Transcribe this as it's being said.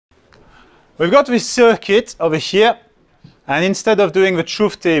We've got this circuit over here, and instead of doing the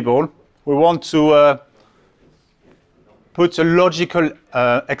truth table, we want to put a logical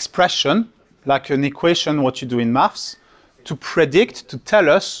expression, like an equation, what you do in maths, to predict, to tell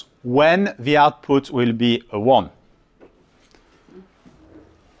us when the output will be a 1.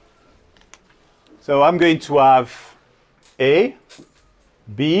 So I'm going to have A,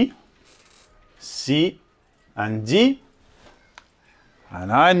 B, C, and D. And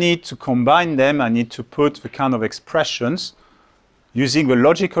I need to combine them. I need to put the kind of expressions using the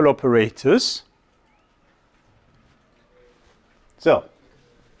logical operators. So,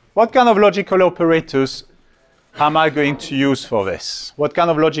 what kind of logical operators am I going to use for this? What kind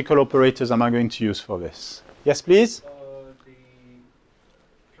of logical operators am I going to use for this? Yes, please?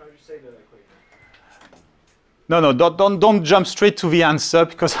 Can I just say the equation? No, don't jump straight to the answer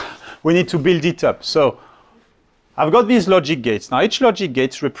because we need to build it up. So, I've got these logic gates. Now, each logic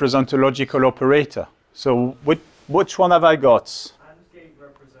gate represents a logical operator. So, which one have I got? AND gate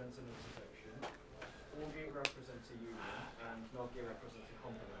represents an intersection, OR gate represents a union, and NOT gate represents a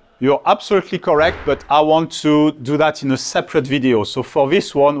complement. You're absolutely correct, but I want to do that in a separate video. So, for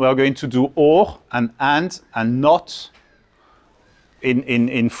this one, we're going to do OR and AND and NOT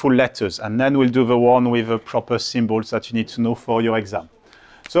in full letters. And then we'll do the one with the proper symbols that you need to know for your exam.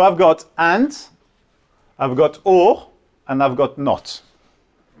 So, I've got AND. I've got OR, and I've got NOT.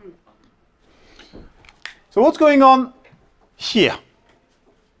 So what's going on here?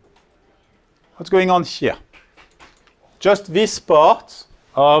 What's going on here? Just this part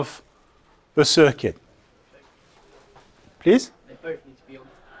of the circuit. Please? They both need to be on.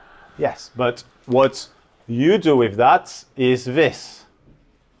 Yes, but what you do with that is this.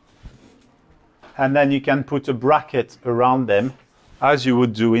 And then you can put a bracket around them as you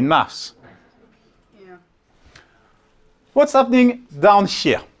would do in maths. What's happening down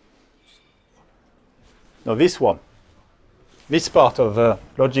here? No, this one. This part of the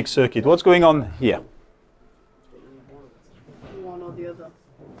logic circuit. What's going on here? One or the other.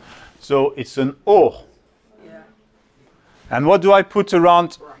 So it's an OR. Yeah. And what do I put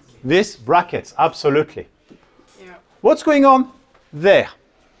around this? Brackets, absolutely. Yeah. What's going on there?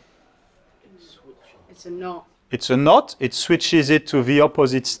 It's a NOT. It's a NOT. It switches it to the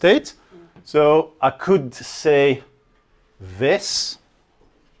opposite state. So I could say this.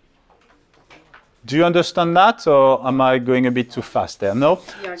 Do you understand that, or am I going a bit too fast there? No.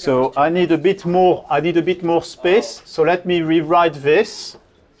 Yeah, So I need a bit more. I need a bit more space. So let me rewrite this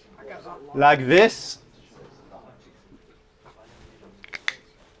like this.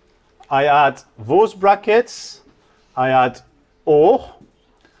 I add those brackets. I add OR.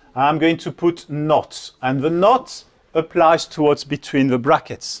 I'm going to put NOT, and the NOT applies to what's between the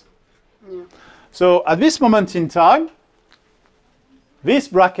brackets. Yeah. So at this moment in time, this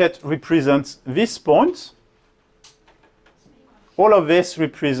bracket represents this point. All of this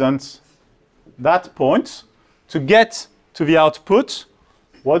represents that point. To get to the output,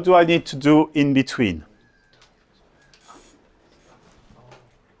 what do I need to do in between?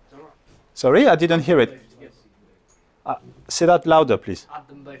 Sorry, I didn't hear it. Say that louder, please. Add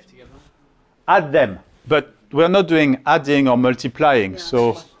them both together. Add them, but we're not doing adding or multiplying. Yeah.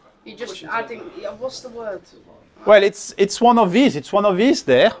 So, You're just adding. Yeah, what's the word? well, it's one of these. It's one of these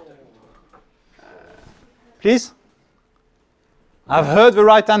there. Please. I've heard the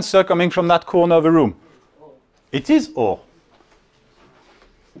right answer coming from that corner of the room. It is OR.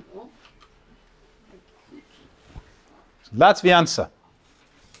 That's the answer.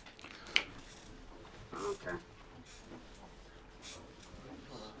 Okay.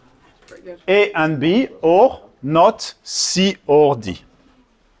 Pretty good. A and B, or not C or D.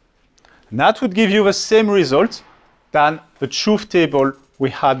 And that would give you the same result than the truth table we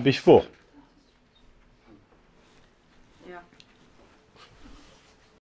had before. Yeah.